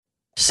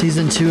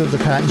Season 2 of the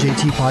Pat and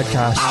JT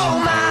podcast.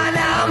 Oh man,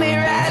 I'm here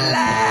at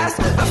last.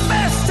 The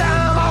best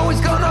time, always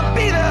gonna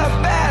be the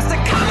best.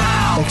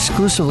 Come on!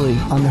 Exclusively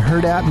on the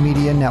Herd App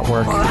Media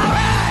Network. All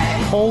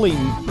right. Holy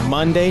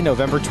Monday,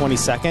 November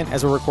 22nd,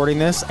 as we're recording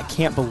this. I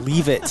can't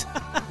believe it.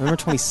 November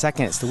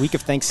 22nd. It's the week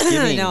of Thanksgiving.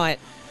 I know it.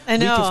 I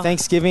know. Week of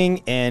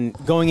Thanksgiving and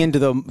going into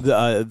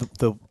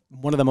the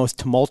one of the most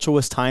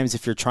tumultuous times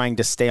if you're trying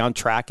to stay on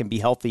track and be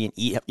healthy and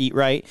eat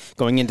right,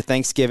 going into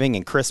Thanksgiving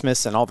and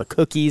Christmas and all the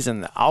cookies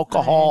and the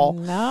alcohol.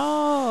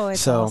 No,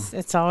 it's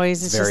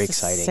always very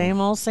just exciting.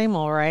 Same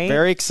old, right?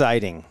 Very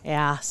exciting.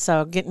 Yeah.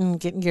 So getting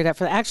geared up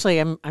for that. Actually,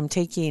 I'm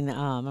taking.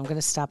 I'm going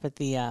to stop at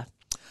the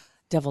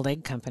Deviled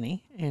Egg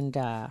Company and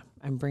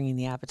I'm bringing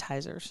the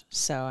appetizers.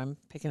 So I'm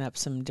picking up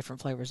some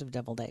different flavors of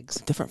deviled eggs.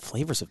 Different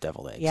flavors of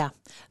deviled eggs. Yeah,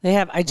 they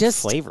have. I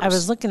flavors?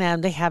 was looking at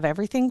them. They have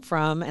everything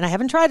from, and I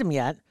haven't tried them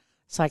yet,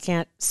 so I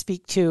can't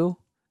speak to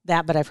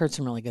that. But I've heard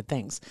some really good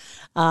things.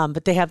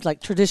 But they have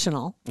like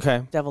traditional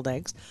deviled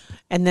eggs,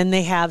 and then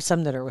they have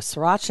some that are with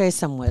sriracha,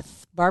 some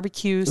with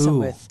barbecue, some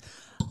with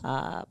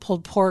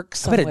pulled pork.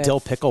 I bet a dill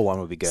pickle one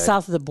would be good.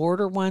 South of the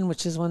border one,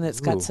 which is one that's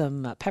got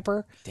some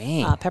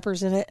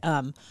peppers in it.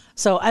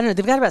 So I don't know.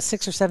 They've got about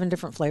 6 or 7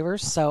 different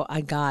flavors. So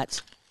I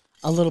got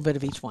a little bit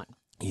of each one.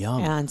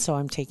 Yum. And so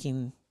I'm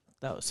taking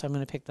those. So I'm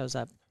going to pick those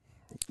up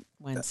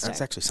Wednesday. That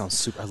actually sounds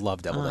super. I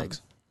love deviled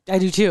eggs. I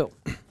do too.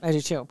 And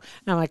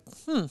I'm like,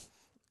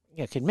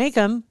 you could make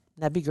them.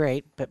 That'd be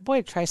great. But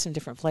boy, try some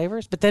different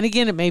flavors. But then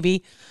again, it may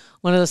be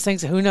one of those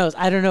things. Who knows?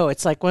 I don't know.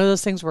 It's like one of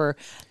those things where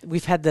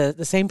we've had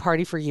the same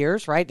party for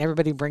years, right? And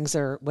everybody brings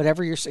their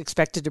whatever you're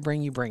expected to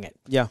bring, you bring it.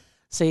 Yeah.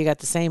 So you got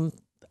the same.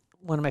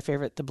 One of my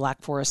favorite, the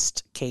Black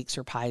Forest cakes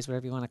or pies,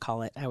 whatever you want to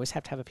call it. I always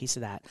have to have a piece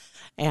of that.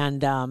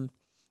 And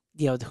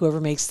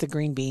whoever makes the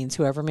green beans,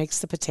 whoever makes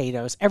the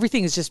potatoes,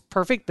 everything is just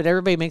perfect. But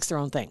everybody makes their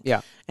own thing.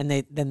 Yeah. And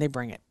then they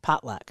bring it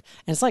potluck,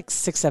 and it's like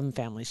 6, 7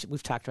 families.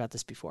 We've talked about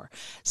this before.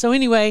 So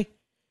anyway.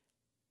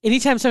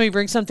 Anytime somebody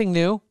brings something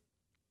new,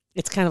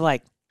 it's kind of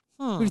like,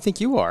 Who do you think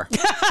you are?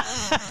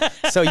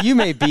 So you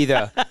may be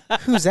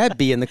who's that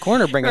bee in the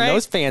corner bringing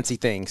those fancy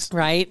things?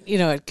 Right.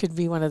 It could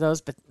be one of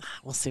those, but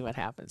we'll see what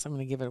happens. I'm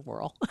going to give it a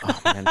whirl.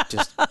 Oh, man,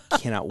 just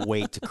cannot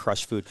wait to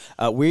crush food.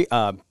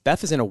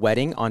 Beth is in a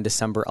wedding on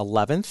December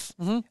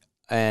 11th,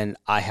 and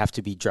I have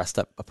to be dressed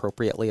up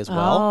appropriately as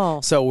well.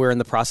 Oh. So we're in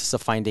the process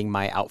of finding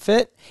my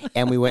outfit,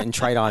 and we went and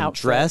tried on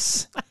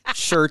dress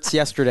shirts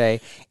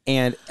yesterday,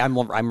 and I'm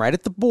right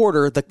at the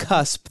border, the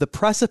cusp, the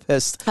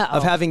precipice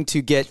of having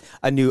to get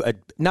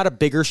not a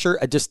bigger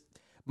shirt, just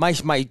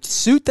my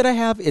suit that I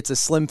have. It's a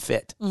slim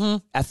fit,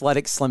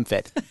 athletic slim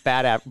fit,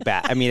 bad.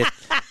 I mean,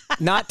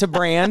 not to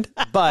brand,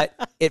 but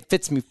it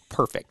fits me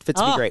perfect.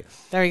 Fits me great.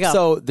 There you go.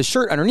 So the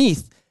shirt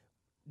underneath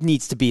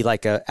needs to be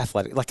like a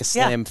athletic, like a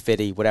slim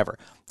fitty, whatever.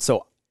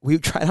 So we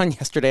tried on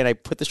yesterday and I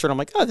put the shirt on. I'm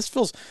like, oh, this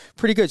feels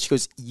pretty good. She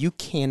goes, you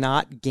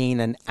cannot gain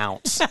an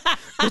ounce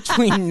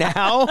between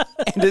now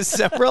and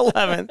December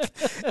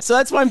 11th. So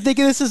that's why I'm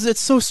thinking it's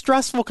so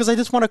stressful because I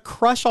just want to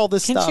crush all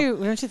this stuff.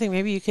 Don't you think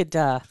maybe you could,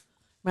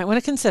 might want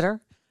to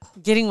consider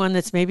getting one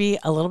that's maybe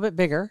a little bit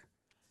bigger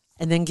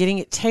and then getting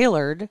it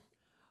tailored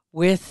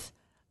with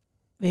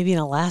maybe an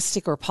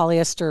elastic or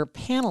polyester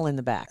panel in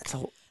the back.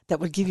 That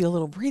would give you a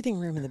little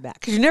breathing room in the back.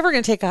 Because you're never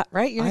going to take out,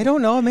 right? I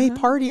don't know. I may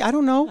party. I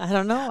don't know.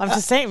 I'm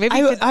just saying. Maybe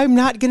I'm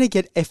not going to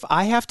get, if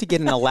I have to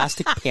get an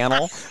elastic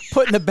panel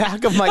put in the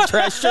back of my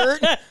dress shirt,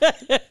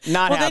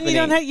 not happening.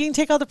 Then you can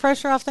take all the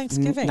pressure off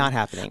Thanksgiving. Not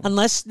happening.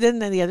 Unless then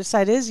the other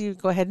side is you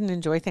go ahead and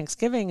enjoy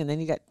Thanksgiving and then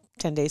you got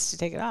 10 days to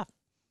take it off.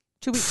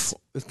 2 weeks.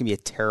 It's going to be a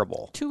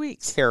terrible. 2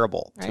 weeks.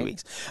 Terrible right? 2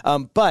 weeks.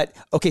 But,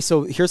 okay,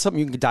 so here's something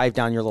you can dive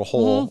down your little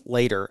hole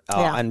later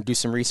and do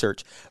some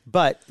research.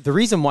 But the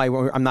reason why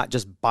I'm not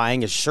just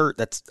buying a shirt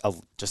that's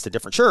just a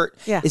different shirt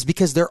is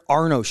because there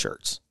are no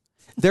shirts.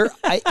 There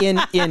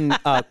in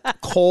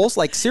Kohl's,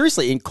 like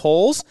seriously, in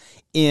Kohl's,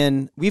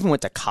 we even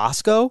went to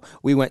Costco,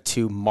 we went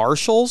to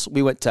Marshall's,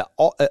 we went to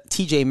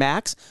TJ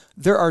Maxx.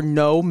 There are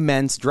no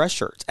men's dress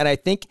shirts. And I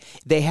think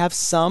they have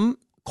some.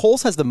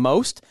 Kohl's has the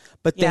most,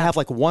 but they have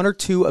like 1 or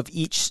 2 of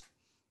each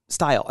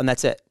style, and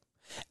that's it.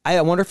 I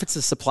wonder if it's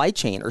a supply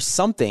chain or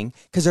something,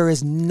 because there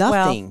is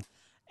nothing. Well,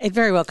 it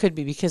very well could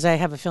be, because I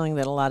have a feeling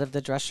that a lot of the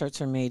dress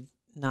shirts are made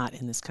not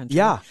in this country.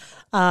 Yeah.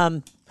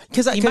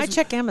 Because you might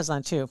check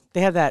Amazon, too.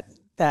 They have that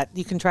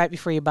you can try it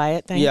before you buy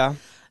it thing. Yeah.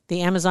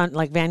 The Amazon,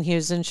 like Van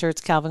Heusen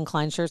shirts, Calvin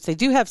Klein shirts, they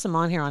do have some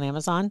on here on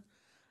Amazon.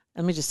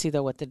 Let me just see,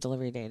 though, what the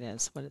delivery date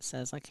is, what it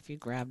says. Like if you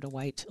grabbed a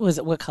white.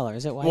 What color?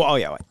 Is it white? Well,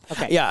 white.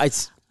 Okay. Yeah,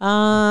 it's...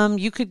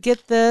 You could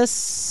get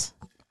this,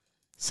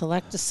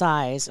 select a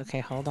size. Okay,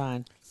 hold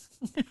on.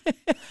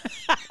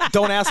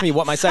 Don't ask me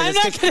what my size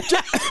is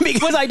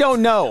because I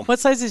don't know. What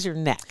size is your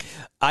neck?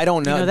 I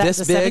don't know. That, this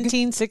the big?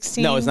 17,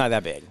 16? No, it's not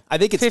that big. I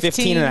think it's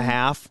 15 and a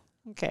half.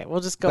 Okay, we'll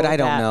just go with that.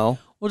 But I don't know.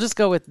 We'll just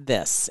go with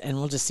this, and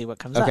we'll just see what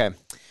comes up. Okay.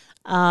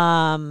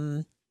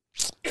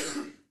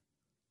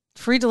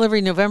 Free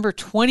delivery November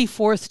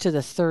 24th to the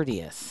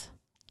 30th.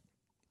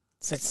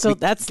 So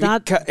that's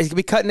not. It could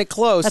be cutting it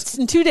close. That's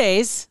in 2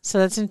 days. So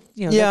that's in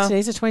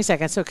today's the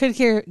 22nd. So it could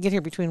get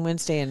here between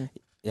Wednesday and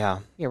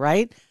you're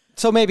right.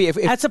 So maybe if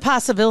that's a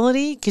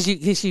possibility because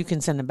you can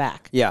send them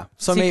back. Yeah.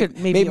 So you could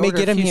maybe order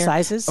get a them few here,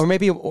 sizes, or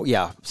maybe So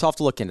I'll have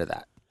to look into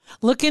that.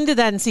 Look into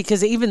that and see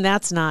because even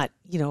that's not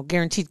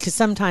guaranteed. Because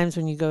sometimes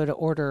when you go to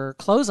order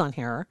clothes on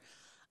here,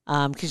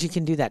 because you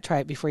can do that, try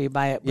it before you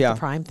buy it with the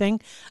Prime thing.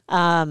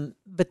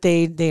 But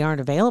they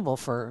aren't available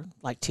for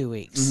like 2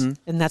 weeks,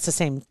 and that's the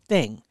same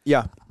thing.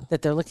 Yeah.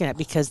 That they're looking at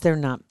because they're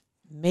not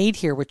made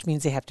here, which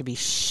means they have to be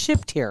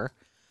shipped here.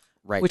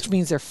 Right. Which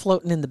means they're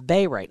floating in the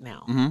bay right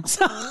now.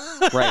 So,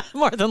 right.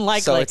 More than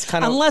likely. So it's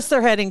kind of, unless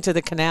they're heading to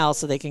the canal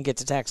so they can get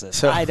to Texas.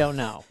 So, I don't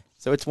know.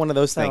 So it's one of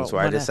those things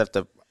where I just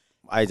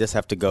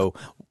have to go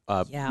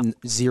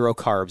zero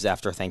carbs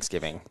after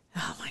Thanksgiving.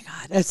 Oh my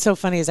God. It's so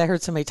funny as I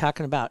heard somebody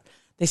talking about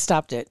they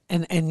stopped it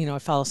and I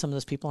follow some of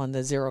those people on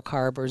the zero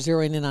carb or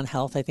zeroing in on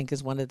health, I think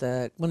is one of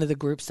the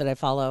groups that I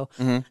follow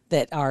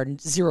that are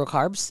zero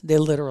carbs. They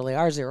literally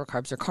are zero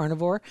carbs. They're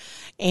carnivore.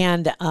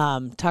 And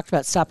talked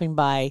about stopping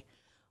by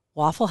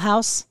Waffle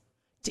House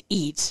to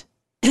eat.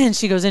 And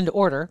she goes in to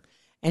order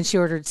and she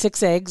ordered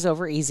 6 eggs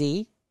over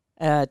easy,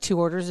 2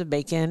 orders of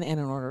bacon and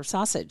an order of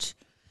sausage.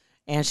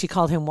 And she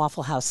called him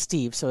Waffle House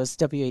Steve, so it's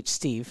WH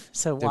Steve.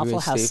 So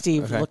Waffle House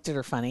Steve looked at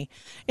her funny.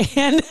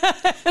 And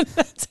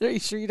said, are you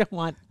sure you don't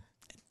want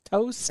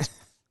toast,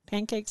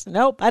 pancakes?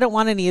 Nope, I don't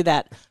want any of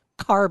that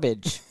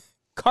garbage.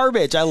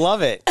 Garbage, I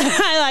love it.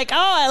 I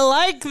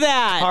like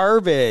that.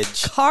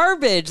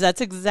 Garbage.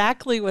 That's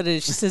exactly what it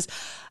is. She says,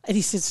 and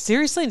he says,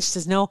 seriously? And she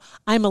says, no,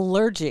 I'm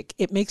allergic.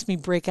 It makes me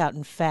break out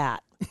in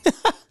fat.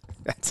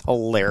 That's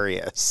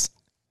hilarious.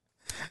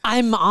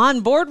 I'm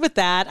on board with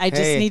that. I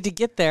just need to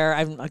get there.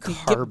 I can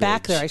get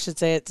back there. I should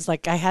say it's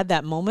like I had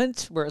that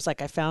moment where it's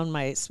like I found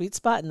my sweet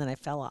spot and then I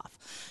fell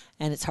off,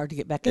 and it's hard to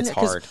get back in there. It's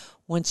hard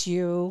once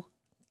you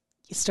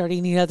start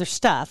eating other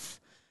stuff,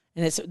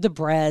 and it's the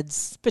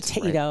breads,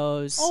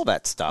 potatoes, all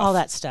that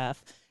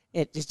stuff.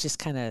 It just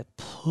kind of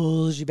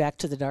pulls you back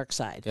to the dark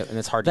side. Yep, and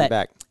it's hard to get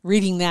back.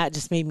 Reading that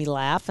just made me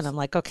laugh, and I'm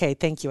like, okay,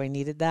 thank you. I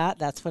needed that.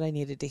 That's what I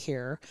needed to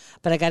hear.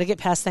 But I got to get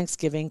past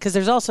Thanksgiving because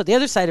there's also the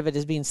other side of it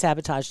is being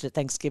sabotaged at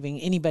Thanksgiving.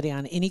 Anybody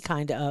on any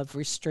kind of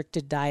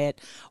restricted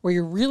diet where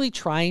you're really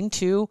trying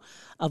to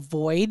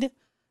avoid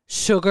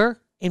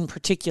sugar in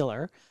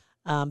particular,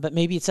 but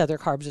maybe it's other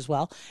carbs as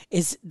well,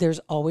 is there's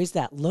always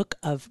that look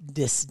of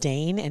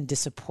disdain and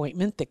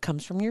disappointment that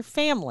comes from your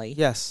family.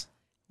 Yes.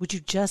 Would you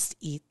just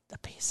eat a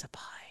piece of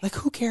pie? Like,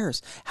 who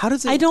cares? How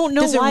does it? I don't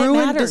know why it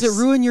matters. Does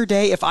it ruin your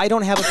day if I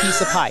don't have a piece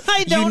of pie?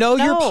 I don't know.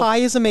 Your pie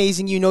is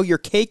amazing. You know your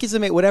cake is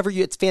amazing. Whatever,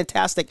 it's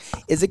fantastic.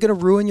 Is it going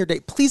to ruin your day?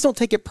 Please don't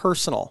take it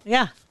personal.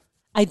 Yeah,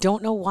 I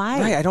don't know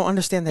why. Right, I don't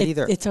understand that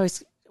either. It's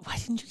always why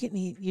didn't you get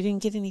any? You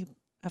didn't get any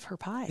of her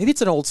pie. Maybe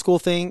it's an old school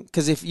thing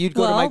because if you'd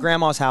go to my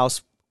grandma's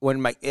house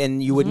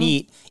and you wouldn't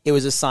eat, it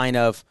was a sign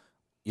of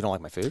you don't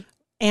like my food.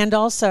 And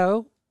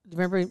also,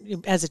 remember,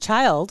 as a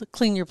child,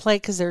 clean your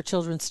plate because there are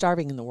children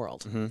starving in the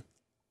world. Mm-hmm.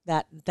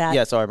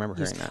 So I remember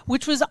hearing that.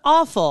 Which was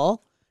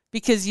awful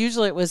because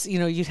usually it was,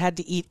 you had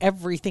to eat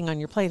everything on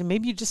your plate and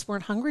maybe you just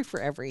weren't hungry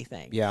for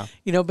everything. Yeah.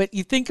 But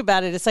you think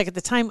about it, it's like at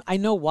the time, I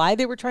know why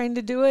they were trying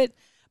to do it,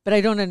 but I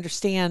don't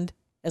understand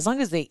as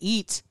long as they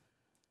eat.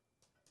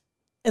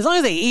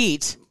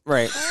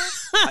 Right.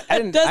 I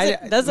didn't. Does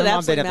it my mom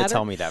absolutely didn't have matter? to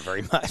tell me that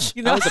very much.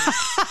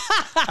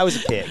 I was a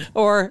pig.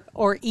 Or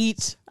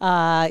eat.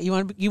 You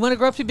want to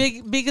grow up to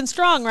be big and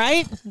strong,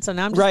 right? And so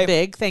now I'm just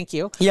big. Thank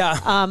you.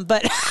 Yeah.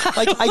 But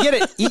like I get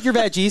it. Eat your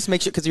veggies.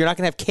 Make sure because you're not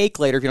going to have cake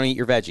later if you don't eat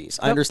your veggies.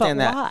 I understand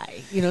but that.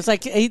 Why? It's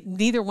like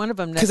neither one of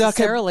them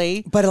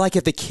necessarily. But like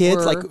if the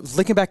kids, like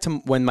looking back to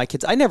when my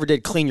kids, I never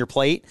did clean your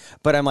plate.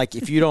 But I'm like,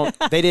 if you don't,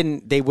 they'd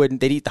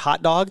eat the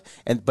hot dog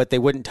but they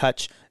wouldn't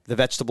touch the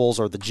vegetables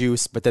or the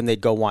juice, but then they'd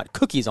go want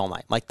cookies all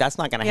night. Like that's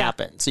not going to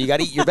happen. So you got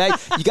to eat your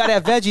you got to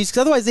have veggies because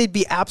otherwise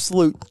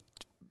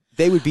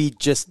they would be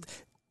just.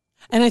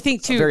 And I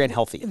think too, very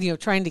unhealthy.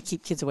 Trying to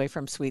keep kids away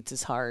from sweets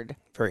is hard.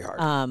 Very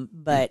hard.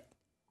 But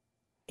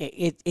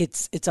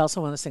it's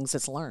also one of those things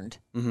that's learned.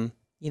 Mm-hmm.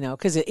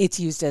 Because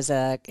it's used as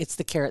it's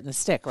the carrot and the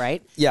stick,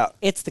 right? Yeah,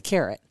 it's the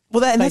carrot.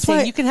 Well, that's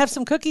why you can have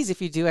some cookies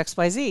if you do X,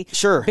 Y, Z.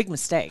 Sure, big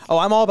mistake. Oh,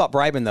 I'm all about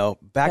bribing though.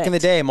 Back in the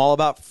day, I'm all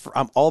about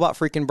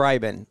freaking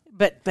bribing.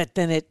 But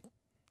then it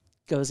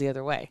goes the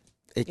other way.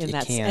 It can,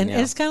 and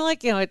it's kind of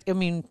like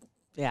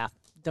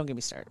don't get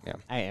me started. Yeah.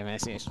 I am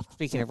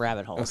speaking of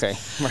rabbit holes. Okay,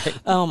 right.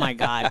 Oh my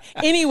God.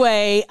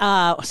 Anyway,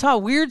 saw a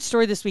weird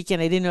story this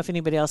weekend. I didn't know if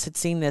anybody else had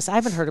seen this. I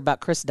haven't heard about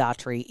Chris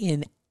Daughtry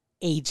in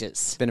ages.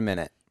 It's been a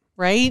minute.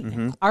 Right?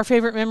 Mm-hmm. Our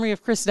favorite memory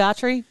of Chris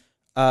Daughtry?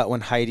 When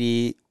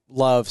Heidi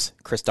loves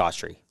Chris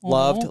Daughtry.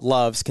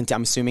 Loves.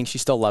 I'm assuming she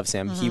still loves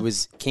him. Mm-hmm.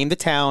 He came to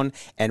town,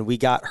 and we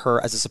got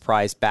her as a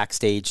surprise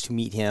backstage to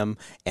meet him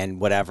and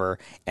whatever.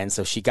 And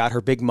so she got her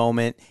big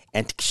moment,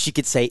 and she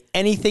could say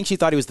anything. She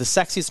thought he was the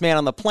sexiest man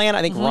on the planet.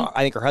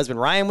 I think her husband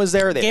Ryan was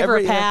there. They gave her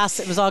a pass.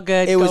 It was all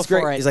good. It was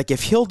great. He's like,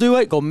 if he'll do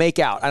it, go make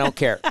out. I don't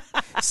care.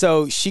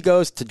 So she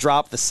goes to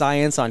drop the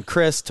science on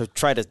Chris to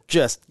try to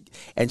just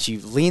she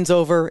leans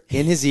over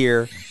in his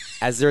ear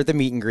as they're at the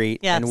meet and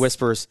greet and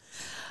whispers,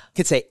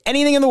 could say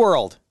anything in the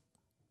world.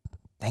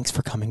 Thanks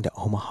for coming to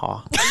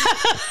Omaha.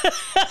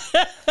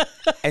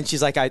 And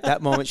she's like, at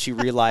that moment, she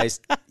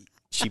realized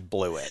she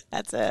blew it.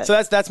 That's it.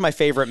 So that's my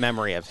favorite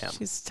memory of him.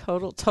 She's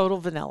total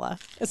vanilla.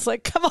 It's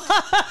like, come on.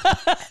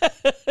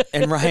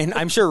 And Ryan,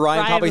 I'm sure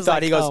Ryan probably thought,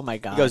 like, he goes, oh my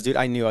God. He goes, dude,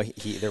 I knew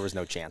there was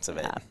no chance of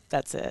it. Yeah,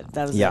 that's it.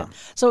 That was it.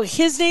 So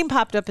his name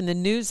popped up in the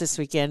news this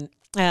weekend.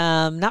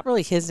 Not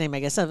really his name, I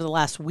guess, over the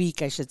last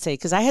week, I should say,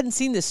 because I hadn't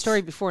seen this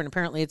story before, and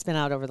apparently it's been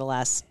out over the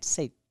last,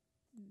 say,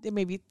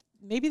 maybe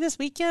this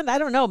weekend. I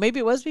don't know. Maybe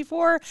it was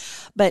before.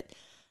 But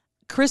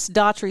Chris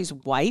Daughtry's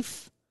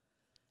wife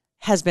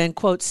has been,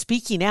 quote,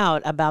 speaking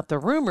out about the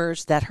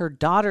rumors that her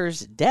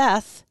daughter's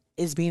death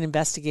is being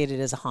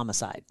investigated as a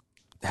homicide.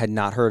 Had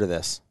not heard of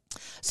this.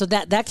 So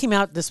that came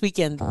out this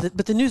weekend.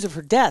 But the news of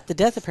her death, the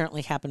death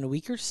apparently happened a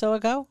week or so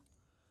ago,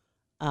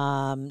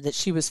 that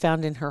she was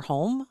found in her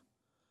home.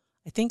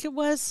 I think it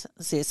was.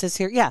 Let's see, it says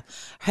here,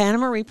 Hannah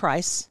Marie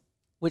Price,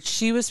 which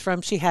she was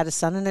from. She had a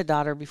son and a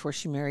daughter before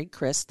she married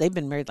Chris. They've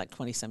been married like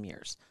 20-some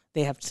years.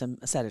 They have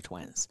a set of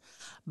twins.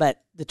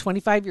 But the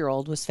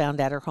 25-year-old was found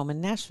at her home in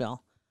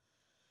Nashville.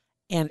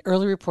 And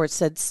early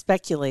reports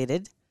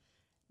speculated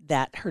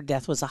that her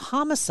death was a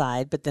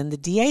homicide, but then the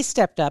DA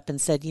stepped up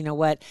and said, you know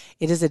what,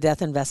 it is a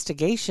death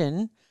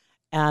investigation.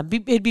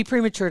 It'd be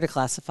premature to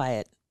classify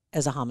it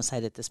as a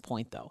homicide at this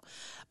point, though.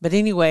 But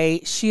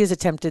anyway, she has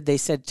attempted, they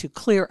said, to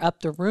clear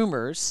up the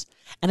rumors.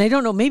 And I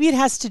don't know, maybe it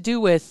has to do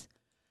with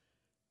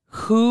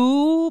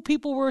who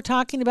people were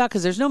talking about,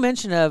 because there's no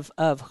mention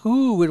of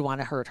who would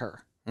want to hurt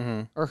her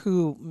or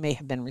who may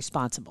have been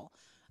responsible.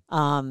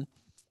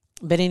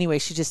 But anyway,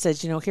 she just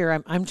says,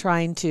 here I'm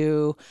trying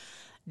to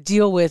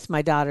deal with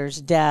my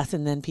daughter's death,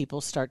 and then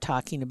people start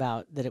talking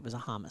about that it was a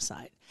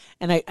homicide.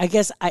 And I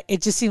guess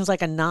it just seems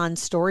like a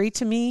non-story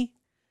to me,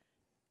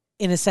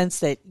 in a sense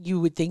that you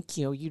would think,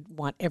 you'd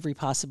want every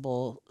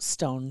possible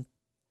stone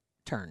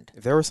turned.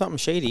 If there was something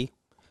shady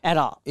at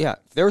all. Yeah.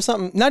 If there was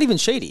something not even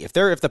shady. If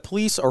the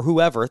police or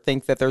whoever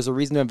think that there's a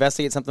reason to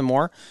investigate something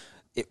more,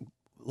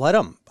 let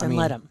them.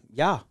 Let them.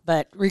 Yeah.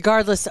 But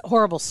regardless,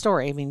 horrible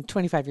story. I mean,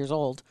 25 years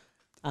old.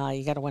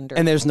 You got to wonder.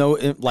 And there's no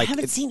I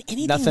haven't seen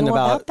anything nothing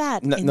about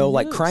that. No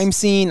like crime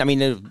scene. I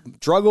mean,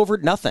 drug over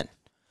nothing.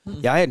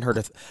 Yeah, I hadn't heard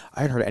of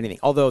anything.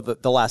 Although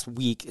the last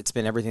week, it's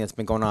been everything that's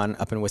been going on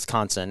up in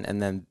Wisconsin,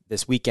 and then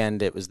this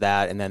weekend it was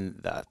that, and then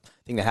the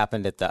thing that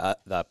happened at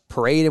the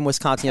parade in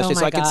Wisconsin yesterday.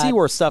 So I could see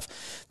where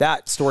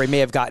that story may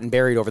have gotten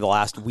buried over the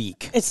last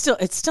week. It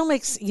still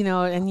makes,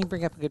 and you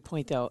bring up a good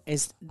point though,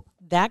 is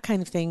that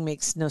kind of thing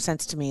makes no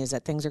sense to me, is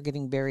that things are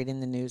getting buried in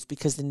the news,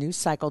 because the news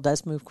cycle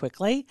does move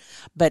quickly,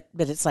 but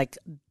it's like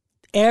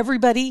every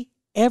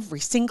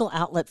single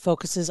outlet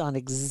focuses on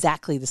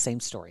exactly the same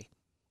story.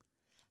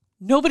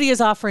 Nobody is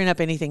offering up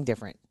anything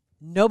different.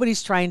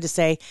 Nobody's trying to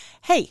say,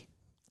 hey,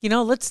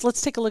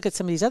 let's take a look at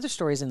some of these other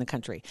stories in the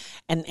country.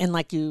 And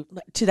like you,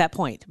 to that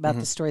point about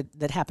the story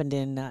that happened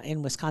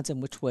in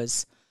Wisconsin, which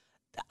was,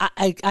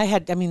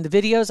 the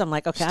videos, I'm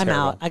like, okay, I'm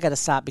out. I got to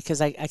stop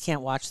because I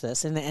can't watch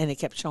this. And it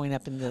kept showing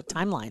up in the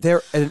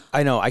timeline.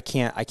 I know, I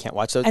can't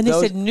watch those. And they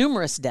said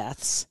numerous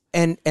deaths.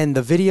 And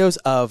the videos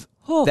of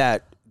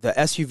that, the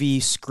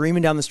SUV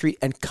screaming down the street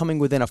and coming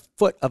within a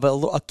foot of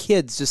a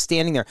kid's just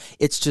standing there.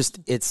 It's just,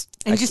 it's.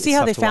 And did you see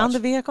how they found the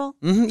vehicle?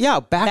 Mm-hmm, yeah,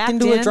 backed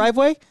into a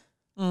driveway.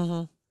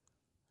 Mm-hmm.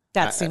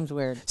 That seems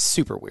weird.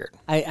 Super weird.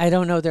 I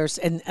don't know.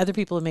 And other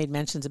people have made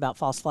mentions about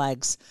false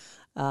flags,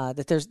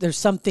 that there's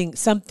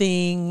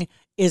something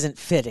isn't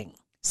fitting.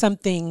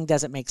 Something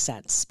doesn't make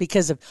sense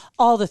because of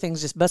all the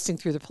things just busting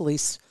through the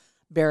police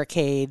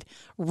barricade,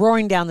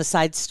 roaring down the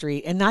side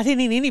street, and not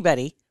hitting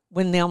anybody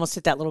when they almost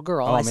hit that little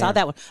girl. I saw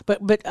that one,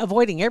 but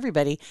avoiding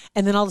everybody,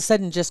 and then all of a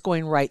sudden just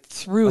going right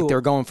through. Like they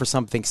were going for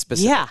something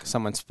specific. Yeah.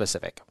 Someone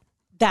specific.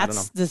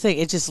 That's the thing.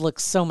 It just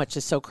looks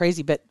so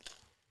crazy. But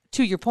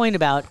to your point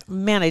about,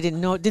 man, I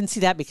didn't see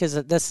that because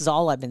this is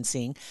all I've been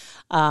seeing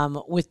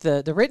with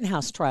the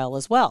Rittenhouse trial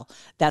as well.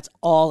 That's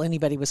all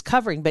anybody was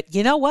covering. But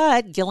you know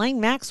what?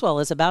 Ghislaine Maxwell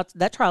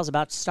that trial's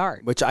about to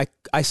start. Which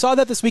I saw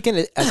that this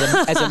weekend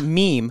as a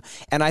meme,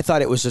 and I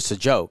thought it was just a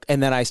joke.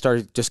 And then I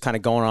started just kind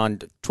of going on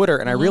Twitter,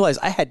 and I realized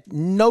I had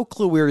no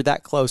clue we were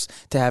that close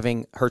to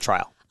having her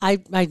trial.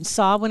 I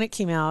saw when it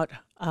came out.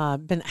 I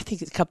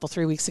think a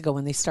 3 weeks ago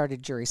when they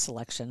started jury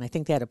selection. I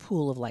think they had a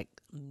pool of like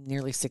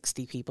nearly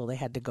 60 people they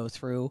had to go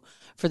through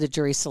for the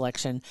jury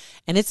selection.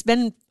 And it's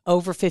been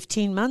over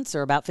 15 months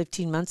or about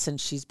 15 months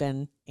since she's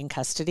been in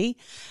custody.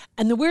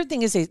 And the weird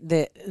thing is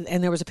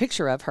and there was a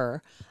picture of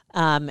her,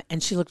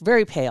 and she looked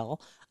very pale,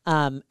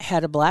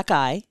 had a black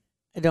eye.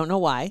 I don't know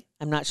why.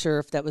 I'm not sure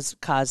if that was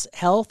cause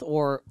health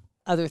or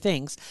other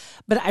things.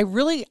 But I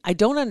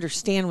don't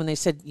understand when they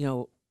said,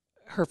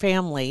 her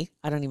family,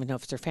 I don't even know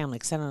if it's her family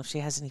because I don't know if she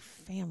has any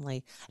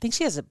family. I think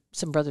she has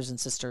some brothers and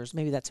sisters.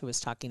 Maybe that's who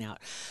was talking out.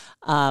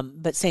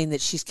 But saying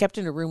that she's kept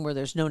in a room where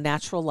there's no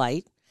natural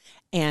light,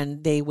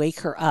 and they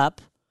wake her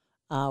up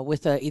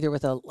with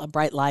a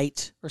bright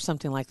light or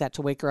something like that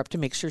to wake her up to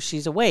make sure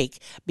she's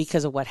awake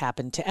because of what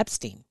happened to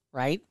Epstein.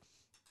 right?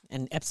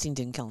 And Epstein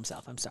didn't kill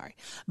himself. I'm sorry.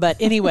 But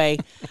anyway,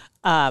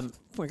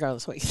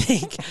 regardless what you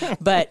think,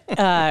 but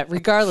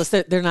regardless,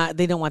 they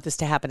don't want this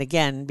to happen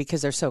again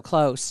because they're so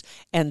close.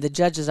 And the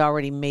judge has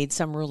already made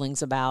some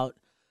rulings about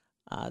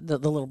the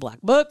little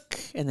black book,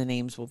 and the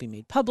names will be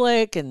made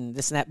public and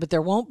this and that. But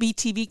there won't be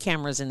TV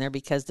cameras in there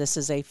because this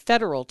is a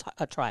federal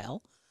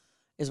trial,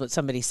 is what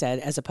somebody said,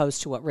 as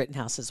opposed to what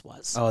Rittenhouse's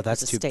was. Oh,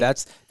 that's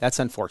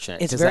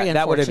unfortunate. It's very unfortunate.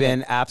 That would have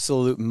been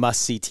absolute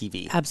must-see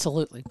TV.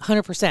 Absolutely,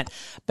 100%.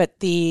 But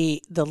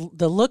the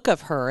look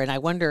of her, and I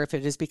wonder if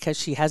it is because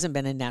she hasn't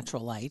been in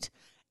natural light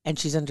and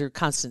she's under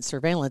constant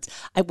surveillance.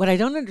 What I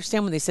don't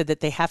understand when they said that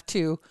they have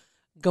to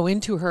go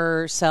into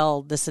her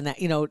cell, this and that,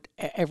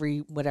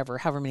 every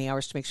however many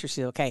hours to make sure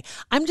she's okay.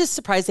 I'm just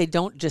surprised they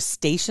don't just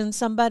station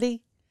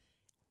somebody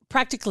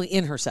practically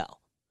in her cell.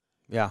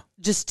 Yeah.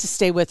 Just to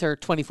stay with her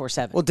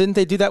 24/7. Well, didn't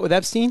they do that with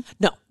Epstein?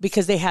 No,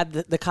 because they had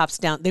the cops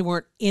down. They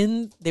weren't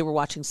they were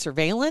watching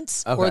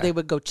surveillance, or they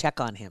would go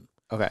check on him.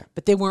 Okay.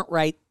 But they weren't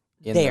right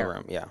in there. The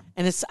room, yeah.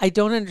 And I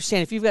don't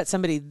understand, if you've got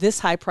somebody this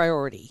high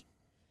priority,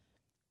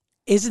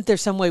 isn't there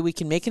some way we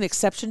can make an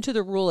exception to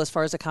the rule as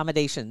far as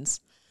accommodations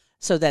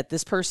so that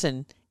this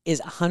person is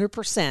 100%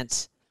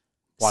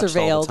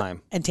 surveilled all the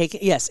time and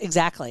taken? Yes,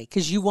 exactly.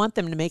 Because you want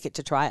them to make it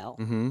to trial.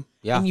 Mm-hmm.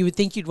 Yeah. And you would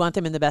think you'd want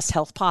them in the best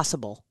health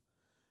possible,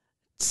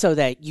 so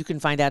that you can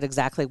find out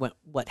exactly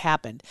what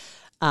happened.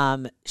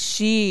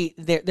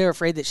 They're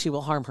afraid that she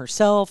will harm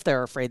herself.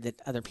 They're afraid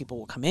that other people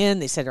will come in.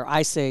 They said her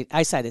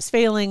eyesight is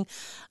failing.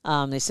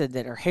 They said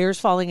that her hair's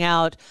falling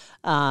out.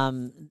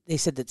 They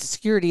said that the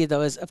security,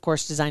 though, is of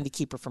course designed to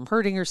keep her from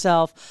hurting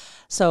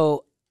herself.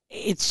 So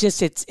it's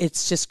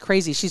just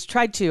crazy. She's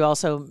tried to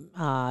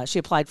also. She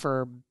applied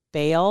for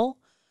bail.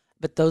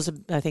 But those,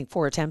 I think,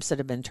 4 attempts that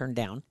have been turned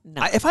down.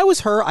 No. If I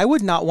was her, I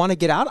would not want to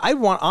get out. I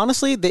want,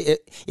 honestly,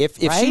 if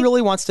she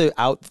really wants to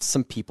out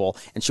some people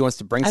and she wants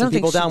to bring some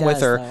people down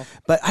with her, though.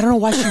 But I don't know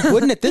why she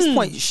wouldn't at this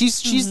point.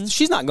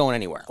 She's not going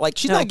anywhere. Like,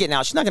 she's not getting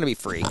out. She's not going to be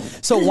free.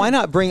 So why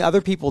not bring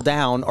other people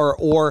down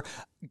or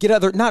get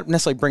not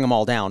necessarily bring them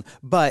all down,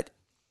 but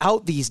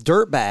out these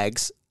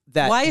dirtbags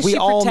that we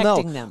all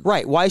know. Them?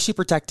 Right. Why is she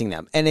protecting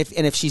them? And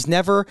if she's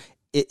never,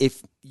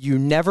 if you're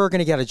never going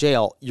to get out of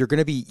jail, you're going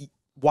to be.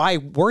 Why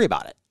worry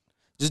about it?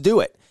 Just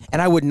do it.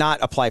 And I would not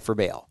apply for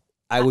bail.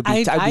 I would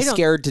be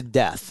scared to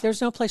death. There's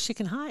no place she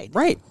can hide.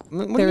 Right.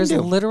 There is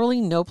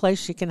literally no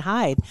place she can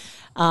hide.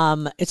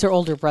 It's her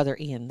older brother,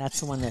 Ian.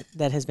 That's the one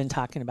that has been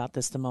talking about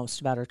this the most,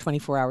 about her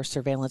 24-hour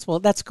surveillance. Well,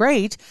 that's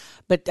great,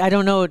 but I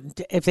don't know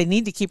if they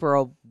need to keep her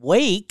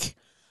awake.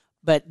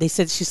 But they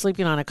said she's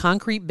sleeping on a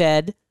concrete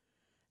bed,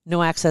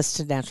 no access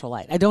to natural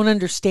light. I don't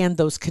understand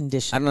those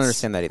conditions. I don't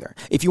understand that either.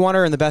 If you want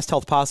her in the best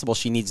health possible,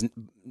 she needs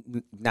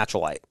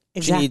natural light.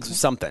 Exactly. She needs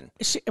something.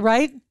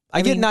 Right?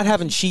 I get not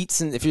having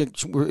sheets, and if you're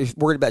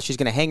worried about she's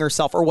going to hang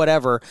herself or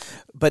whatever,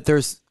 but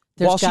there's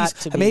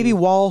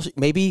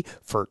maybe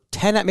for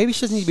 10, maybe she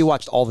doesn't need to be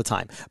watched all the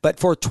time, but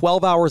for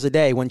 12 hours a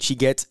day when she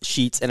gets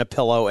sheets and a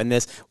pillow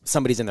and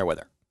somebody's in there with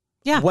her.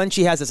 Yeah. When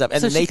she has this stuff.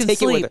 And then they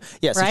take it with her.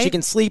 Yeah, so she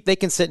can sleep. They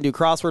can sit and do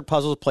crossword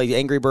puzzles, play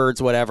Angry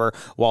Birds, whatever,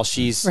 while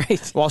she's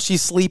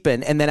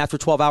sleeping. And then after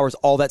 12 hours,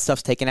 all that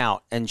stuff's taken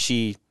out and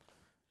she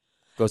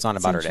goes on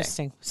about her day.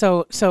 Interesting.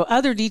 So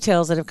other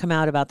details that have come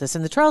out about this,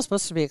 and the trial is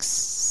supposed to be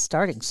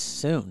starting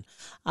soon.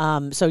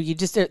 So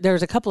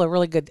there's a couple of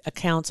really good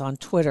accounts on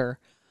Twitter,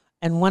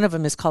 and one of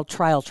them is called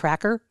Trial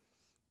Tracker,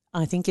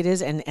 I think it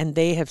is, and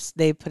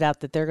they put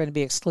out that they're going to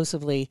be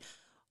exclusively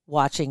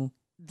watching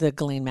the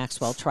Ghislaine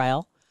Maxwell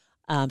trial.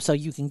 So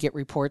you can get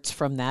reports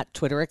from that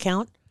Twitter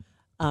account,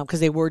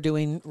 because they were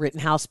doing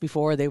Rittenhouse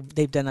before.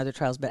 They've done other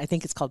trials, but I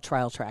think it's called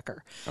Trial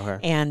Tracker. Okay.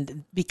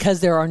 And because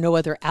there are no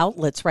other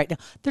outlets right now,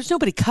 there's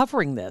nobody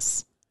covering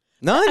this.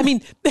 None. I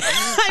mean,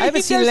 I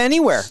haven't seen it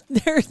anywhere.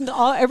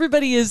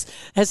 Everybody has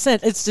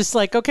sent. It's just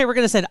like, okay, we're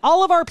going to send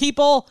all of our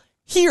people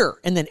here,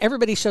 and then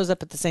everybody shows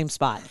up at the same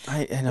spot.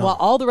 I know. While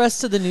all the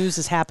rest of the news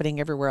is happening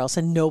everywhere else,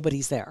 and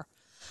nobody's there.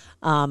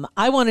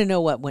 I want to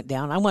know what went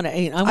down.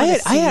 I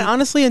had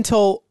honestly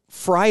until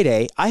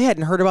Friday, I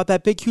hadn't heard about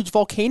that big, huge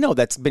volcano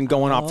that's been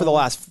going off for the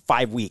last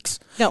 5 weeks.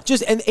 No.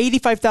 And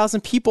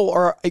 85,000 people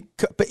are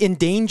in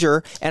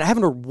danger, and I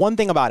haven't heard one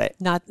thing about it.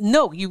 You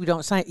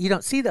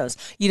don't see those.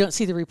 You don't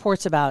see the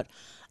reports about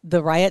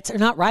the riots, or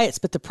not riots,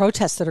 but the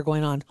protests that are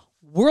going on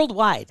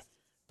worldwide,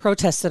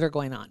 protests that are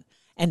going on,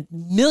 and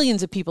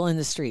millions of people in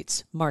the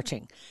streets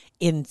marching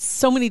in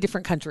so many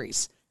different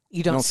countries.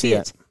 You don't see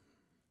it.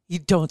 You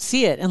don't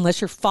see it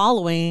unless you're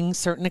following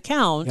certain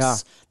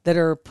accounts that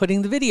are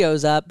putting the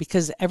videos up,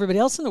 because everybody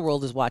else in the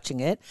world is watching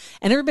it,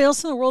 and everybody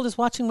else in the world is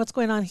watching what's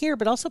going on here,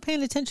 but also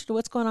paying attention to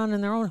what's going on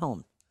in their own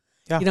home.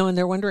 Yeah. And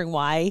they're wondering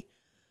why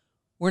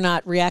we're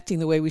not reacting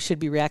the way we should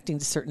be reacting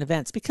to certain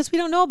events, because we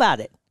don't know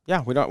about it.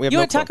 Yeah, we don't. You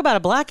want to talk about a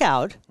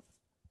blackout?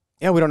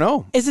 Yeah, we don't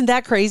know. Isn't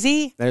that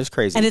crazy? That is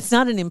crazy. And it's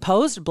not an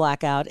imposed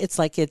blackout. It's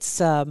like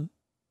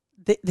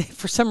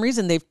for some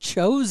reason they've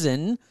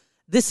chosen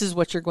this is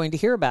what you're going to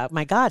hear about.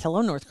 My God,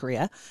 hello, North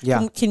Korea.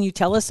 Yeah. Can you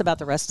tell us about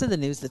the rest of the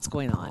news that's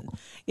going on?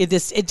 It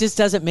just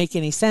doesn't make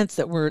any sense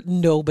that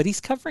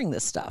nobody's covering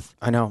this stuff.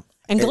 I know.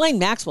 And Ghislaine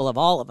Maxwell of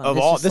all of them.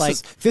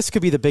 This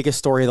could be the biggest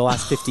story of the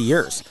last 50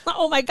 years.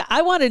 Oh my God.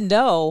 I want to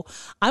know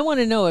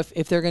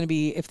if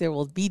there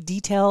will be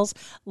details,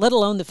 let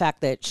alone the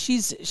fact that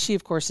she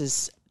of course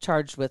is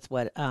charged with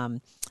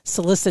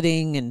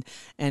soliciting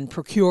and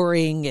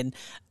procuring and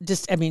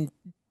just, I mean,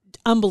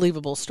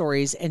 unbelievable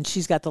stories. And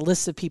she's got the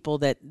list of people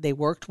that they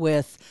worked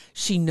with.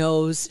 She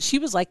knows she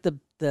was like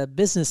the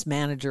business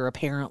manager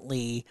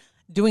apparently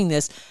doing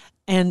this.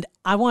 And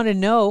I want to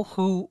know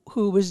who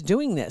was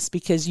doing this,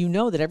 because you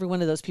know that every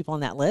one of those people on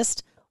that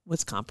list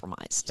was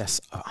compromised.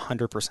 Yes,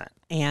 100%.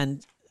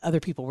 And other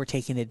people were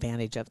taking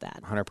advantage of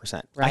that.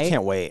 100%.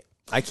 Right?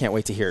 I can't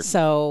wait to hear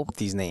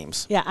these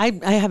names. Yeah, I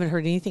haven't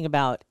heard anything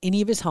about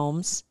any of his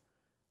homes.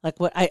 Like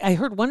what I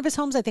heard, one of his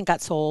homes I think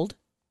got sold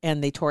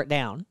and they tore it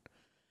down.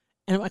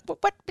 And I'm like,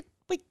 what?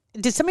 Wait,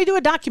 did somebody do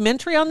a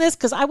documentary on this?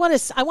 Because I want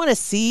to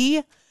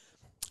see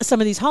some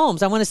of these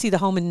homes. I want to see the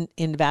home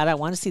in Nevada. I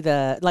want to see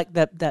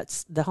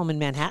that's the home in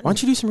Manhattan. Why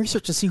don't you do some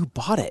research to see who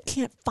bought it?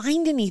 Can't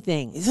find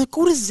anything.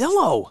 Go to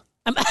Zillow.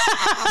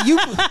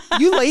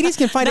 You ladies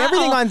can find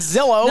everything on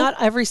Zillow. Not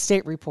every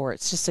state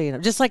reports, just so you know.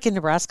 Just like in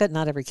Nebraska,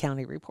 not every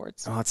county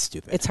reports. Oh, that's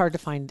stupid. It's hard to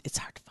find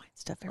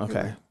stuff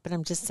everywhere. Okay. But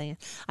I'm just saying.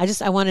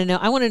 I want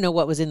to know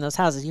what was in those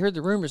houses. You heard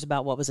the rumors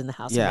about what was in the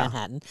house in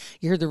Manhattan.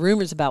 You heard the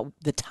rumors about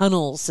the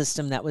tunnel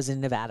system that was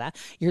in Nevada.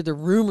 You heard the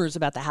rumors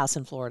about the house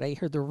in Florida. You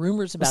heard the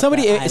rumors about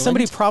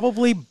somebody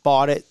probably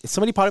bought it.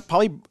 Somebody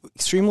probably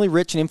extremely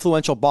rich and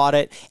influential bought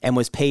it and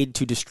was paid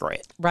to destroy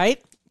it.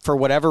 Right? For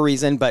whatever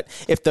reason. But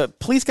if the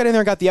police got in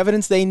there and got the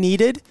evidence they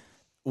needed,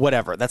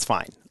 whatever, that's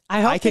fine.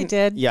 I hope they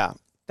did. Yeah.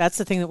 That's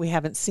the thing that we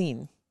haven't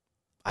seen.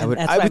 I would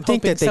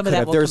think that they could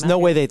have. There's no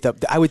way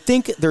I would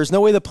think there's no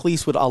way the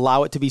police would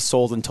allow it to be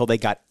sold until they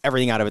got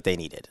everything out of it they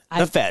needed.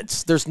 The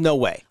feds. There's no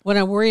way. What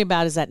I worry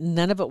about is that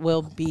none of it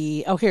will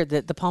be. Oh, here,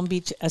 the Palm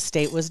Beach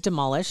estate was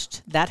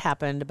demolished. That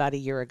happened about a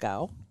year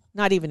ago.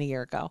 Not even a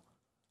year ago.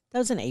 That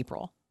was in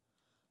April.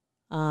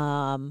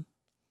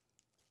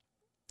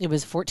 It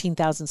was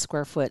 14,000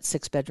 square foot,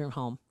 6-bedroom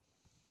home.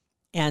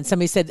 And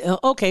somebody said, oh,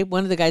 okay,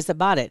 one of the guys that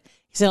bought it.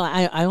 He said,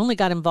 I only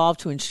got involved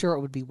to ensure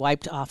it would be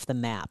wiped off the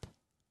map.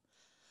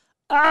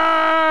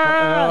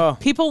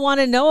 People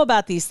want to know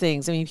about these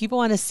things. I mean, people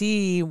want to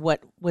see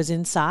what was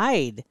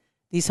inside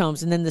these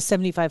homes. And then the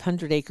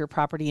 7,500 acre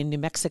property in New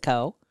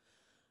Mexico,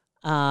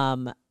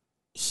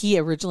 he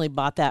originally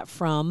bought that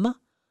from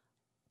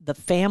the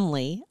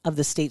family of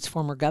the state's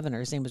former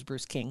governor. His name was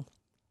Bruce King.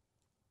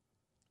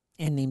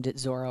 And named it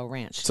Zorro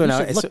Ranch. So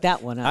now look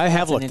that one up. I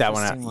have looked that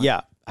one up.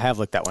 Yeah, I have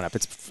looked that one up.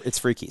 It's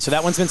freaky. So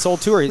that one's been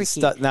sold too, or it's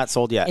not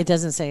sold yet? It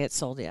doesn't say it's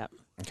sold yet.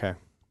 Okay.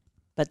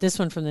 But this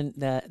one from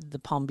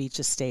the Palm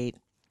Beach estate,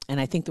 and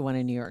I think the one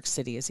in New York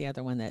City is the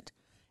other one, that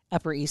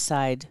Upper East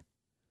Side.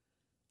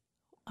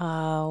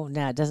 Oh,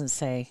 no, it doesn't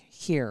say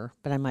here,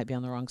 but I might be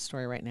on the wrong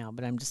story right now.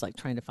 But I'm just like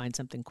trying to find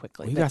something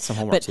quickly. You got some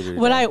homework to do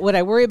today. What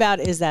I worry about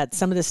is that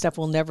some of this stuff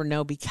we'll never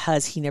know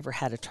because he never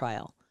had a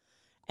trial.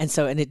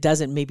 And it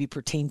doesn't maybe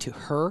pertain to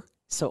her,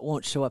 so it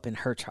won't show up in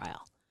her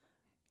trial.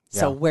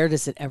 So where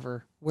is it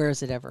ever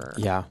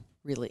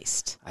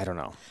released? I don't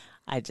know.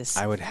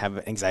 I would have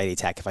an anxiety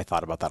attack if I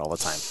thought about that all the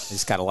time. I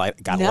just gotta let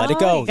it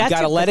go. You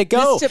gotta let it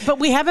go. But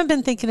we haven't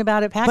been thinking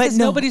about it, Pat, because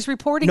nobody's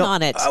reporting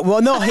on it.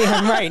 Well, no,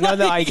 I'm right. No,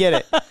 I get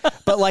it.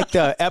 But like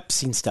the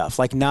Epstein stuff,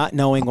 like not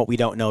knowing what we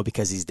don't know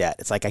because he's dead.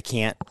 It's like I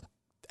can't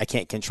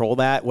control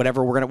that.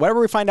 Whatever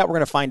we find out, we're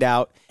gonna find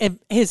out. And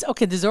the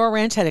Zorro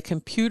Ranch had a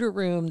computer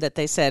room that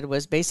they said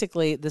was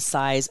basically the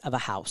size of a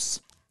house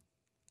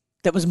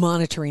that was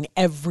monitoring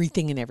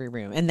everything in every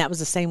room. And that was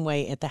the same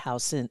way at the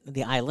house in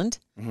the island.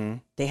 Mm-hmm.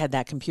 They had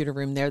that computer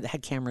room there that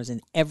had cameras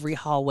in every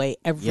hallway,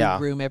 every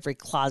room, every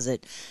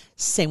closet.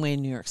 Same way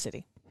in New York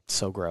City.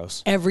 So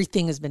gross.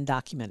 Everything has been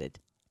documented.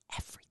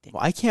 Everything.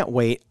 Well, I can't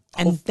wait.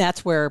 And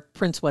that's where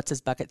Prince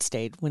What's-His-Bucket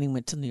stayed when he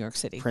went to New York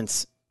City.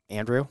 Prince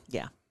Andrew?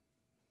 Yeah.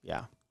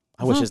 Yeah.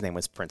 I wish his name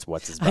was Prince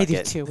What's-His-Bucket. I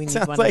do too. We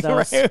need one of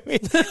those.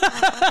 Right?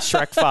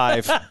 Shrek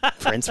 5,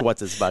 Prince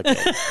What's-His-Bucket.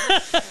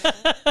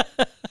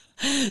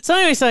 So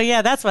anyway,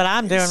 that's what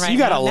I'm doing right now. You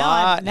got a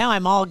lot. Now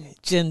I'm all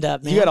ginned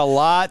up, man. You got a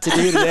lot to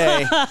do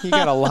today.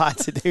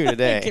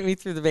 Get me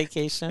through the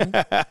vacation.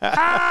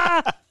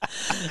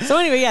 So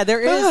anyway,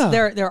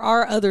 there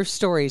are other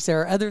stories.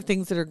 There are other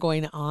things that are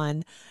going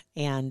on,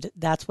 and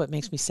that's what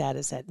makes me sad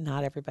is that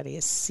not everybody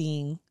is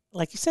seeing,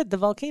 like you said, the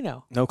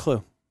volcano. No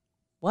clue.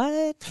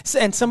 What?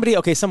 And somebody,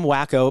 some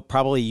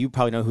wacko, you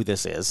probably know who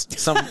this is.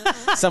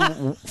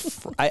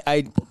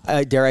 I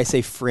dare I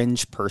say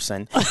fringe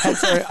person.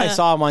 I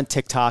saw him on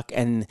TikTok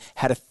and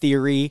had a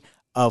theory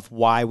of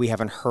why we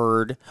haven't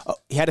heard.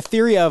 He had a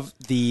theory of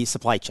the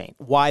supply chain,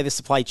 why the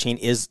supply chain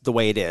is the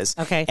way it is.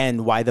 Okay.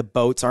 And why the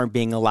boats aren't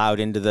being allowed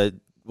into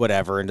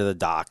the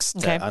docks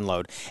to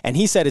unload. And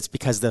he said it's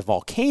because the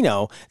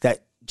volcano,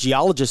 that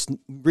geologists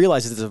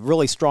realize there's a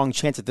really strong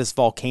chance that this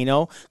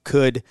volcano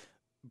could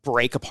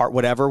break apart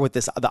whatever with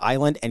the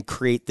island and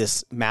create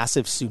this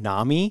massive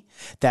tsunami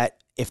that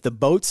if the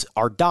boats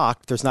are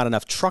docked, there's not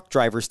enough truck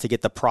drivers to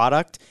get the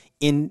product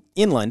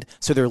inland.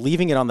 So they're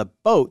leaving it on the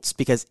boats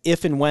because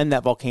if and when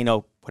that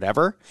volcano,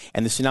 whatever,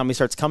 and the tsunami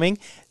starts coming,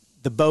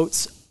 the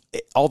boats,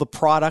 all the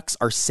products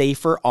are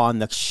safer on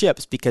the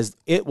ships because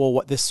this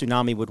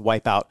tsunami would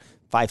wipe out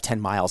 5-10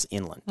 miles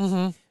inland.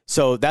 Mm-hmm.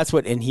 So that's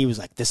and he was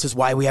like, this is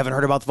why we haven't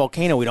heard about the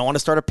volcano. We don't want to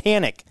start a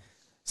panic.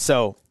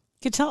 So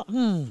could tell.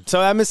 So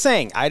I'm just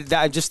saying,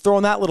 I'm just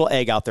throwing that little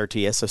egg out there to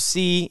you. So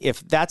see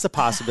if that's a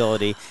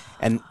possibility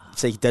and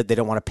say that they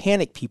don't want to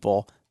panic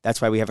people.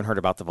 That's why we haven't heard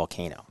about the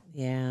volcano.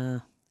 Yeah.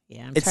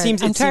 Yeah.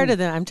 I'm tired of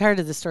them. I'm tired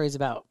of the stories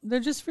about they're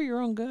just for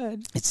your own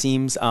good. It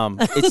seems odd,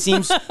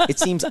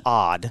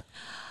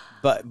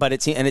 but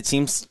it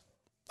seems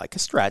like a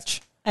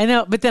stretch. I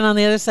know, but then on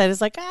the other side, it's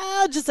like,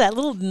 just that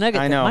little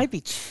nugget that might be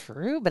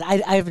true, but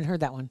I haven't heard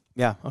that one.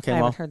 Yeah, okay,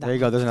 well, there you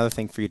go. There's another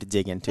thing for you to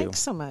dig into. Thanks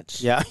so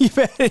much. Yeah, you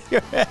bet.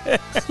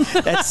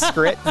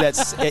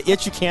 That's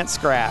itch you can't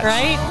scratch.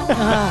 Right?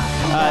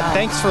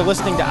 Thanks for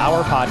listening to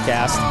our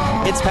podcast.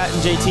 It's Pat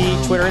and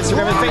JT, Twitter,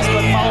 Instagram, and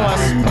Facebook. Follow us.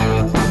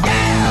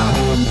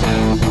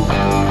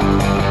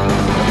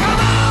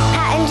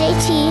 Pat and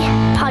JT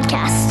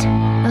Podcast,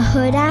 a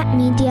Hurrdat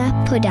Media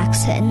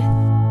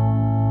Production.